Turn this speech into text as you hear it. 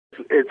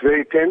It's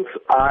very tense.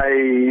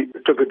 I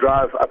took a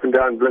drive up and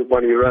down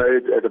Blinkbonny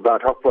Road at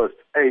about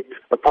 8:30.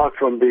 Apart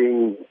from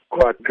being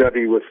quite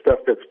grubby with stuff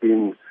that's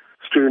been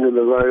strewn in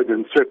the road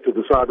and stripped to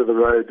the side of the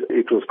road,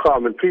 it was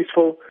calm and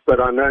peaceful.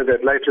 But I know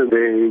that later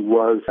there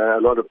was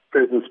a lot of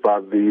presence by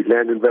the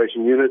land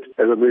invasion unit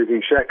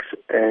removing shacks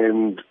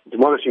and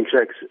demolishing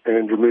shacks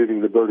and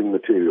removing the building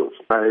materials.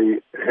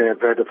 I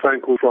have had a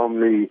phone call from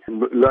the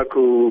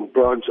local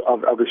branch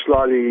of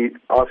Abahlali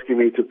asking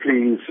me to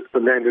please the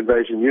land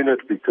invasion unit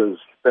because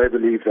they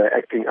believe they're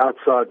acting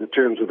outside the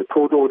terms of the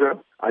court order.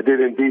 I did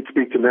indeed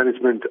speak to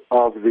management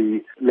of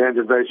the land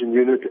invasion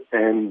unit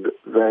and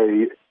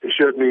they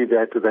assured me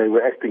that they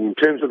were acting in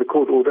terms of the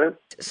court order.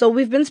 So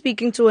we've been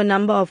speaking to a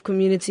number of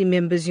community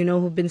members,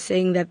 who've been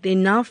saying that they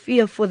now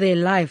fear for their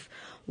life.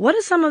 What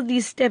are some of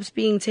these steps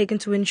being taken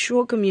to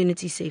ensure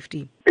community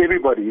safety?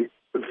 Everybody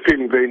is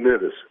feeling very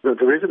nervous. The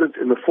residents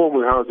in the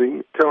formal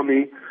housing tell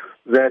me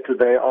that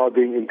they are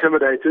being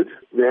intimidated.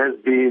 There has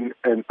been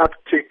an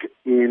uptick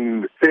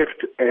in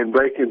theft and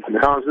break-ins in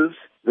houses.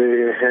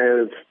 There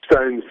have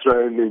stones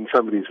thrown in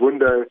somebody's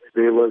window.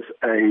 There was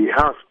a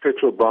house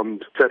petrol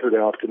bombed Saturday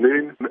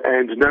afternoon,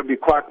 and nobody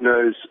quite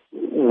knows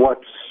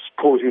what's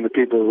causing the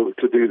people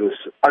to do this,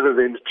 other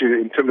than to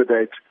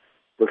intimidate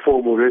the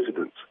formal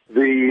residents.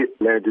 The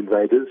land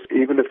invaders,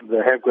 even if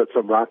they have got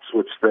some rights,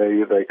 which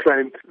they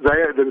claim,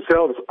 they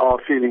themselves are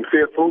feeling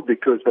fearful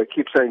because they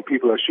keep saying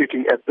people are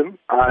shooting at them.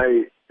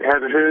 I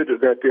have heard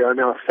that there are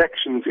now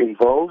factions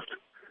involved,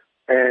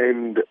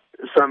 and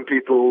some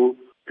people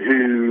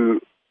who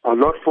are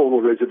not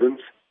formal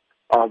residents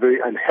are very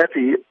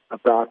unhappy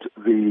about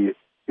the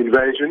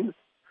invasion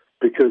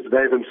because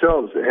they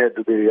themselves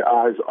had their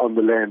eyes on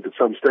the land at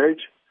some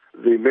stage.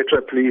 The Metro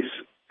Police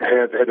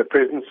have had a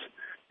presence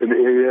in the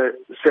area.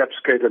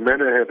 SABC Cato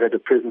Manor have had a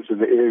presence in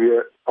the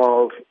area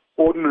of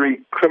ordinary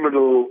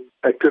criminal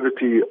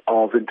activity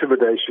of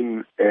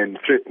intimidation and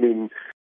threatening